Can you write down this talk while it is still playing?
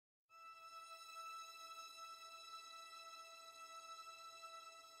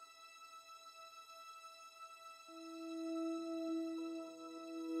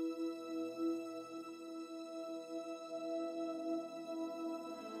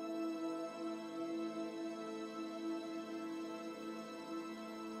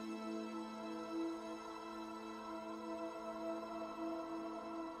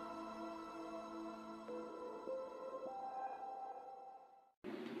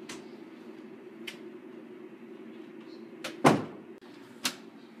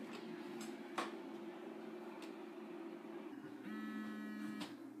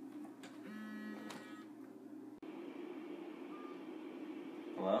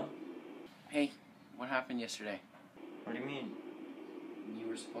Hey, what happened yesterday? What do you mean? You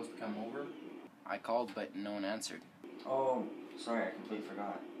were supposed to come over? I called, but no one answered. Oh, sorry, I completely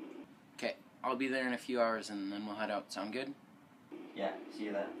forgot. Okay, I'll be there in a few hours and then we'll head out. Sound good? Yeah, see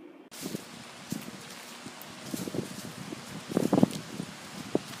you then.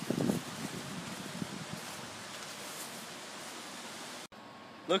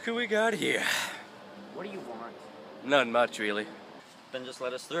 Look who we got here. What do you want? Not much, really. Then just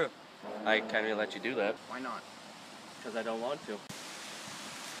let us through. I can't really let you do that. Why not? Because I don't want to.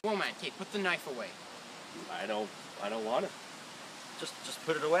 Whoa, man, Kate, put the knife away. I don't want to. Just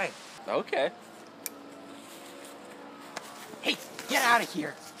put it away. Okay. Hey, get out of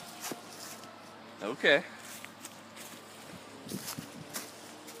here! Okay.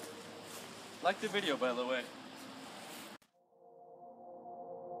 Like the video, by the way.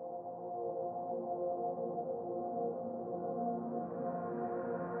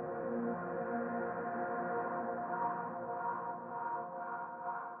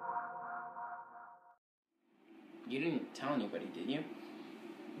 You didn't tell anybody, did you?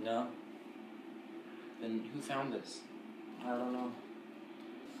 No, Then who found this? I don't know.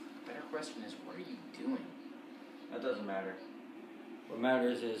 Better question is, what are you doing? That doesn't matter. What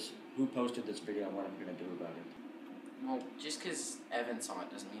matters is who posted this video and what I'm gonna do about it. Well, just because Evan saw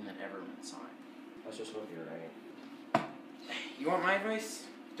it doesn't mean that everyone saw it. Let's just hope you're right. You want my advice?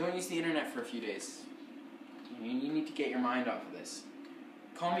 Don't use the internet for a few days. You need to get your mind off of this.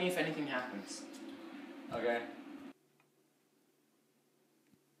 Call me if anything happens. Okay.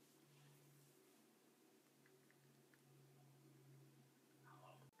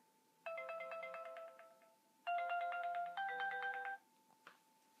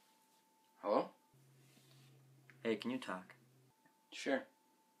 Hello? Hey, can you talk? Sure.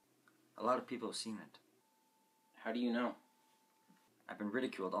 A lot of people have seen it. How do you know? I've been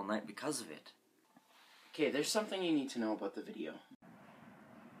ridiculed all night because of it. Okay, there's something you need to know about the video.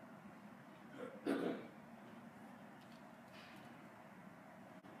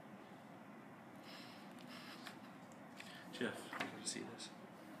 Jeff, I want to see this.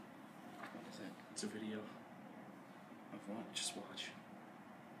 What is it? It's a video. Of what? Just watch.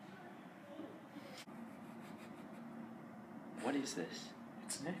 What is this?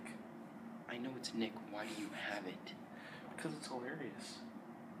 It's Nick. I know it's Nick. Why do you have it? Because it's hilarious.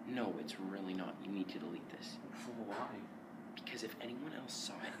 No, it's really not. You need to delete this. Why? Because if anyone else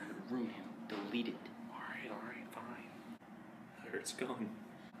saw it, it would ruin him. Delete it. Alright, fine. There, it's gone.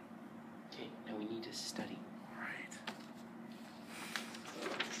 Okay, now we need to study. Alright.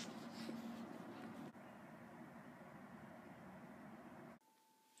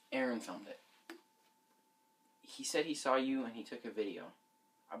 Aaron found it. He said he saw you and he took a video.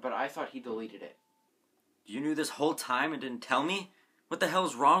 But I thought he deleted it. You knew this whole time and didn't tell me? What the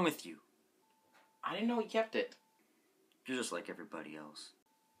hell's wrong with you? I didn't know he kept it. You're just like everybody else.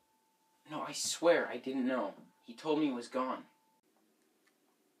 No, I swear I didn't know. He told me it was gone.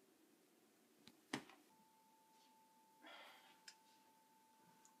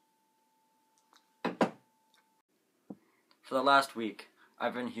 For the last week,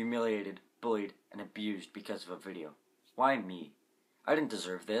 I've been humiliated, bullied, and abused because of a video. Why me? I didn't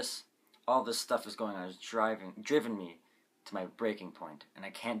deserve this. All this stuff is going on has driven me to my breaking point, and I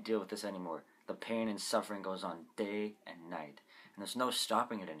can't deal with this anymore. The pain and suffering goes on day and night, and there's no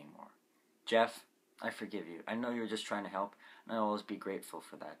stopping it anymore. Jeff, I forgive you. I know you're just trying to help, and I'll always be grateful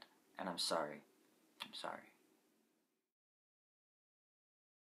for that. And I'm sorry. I'm sorry.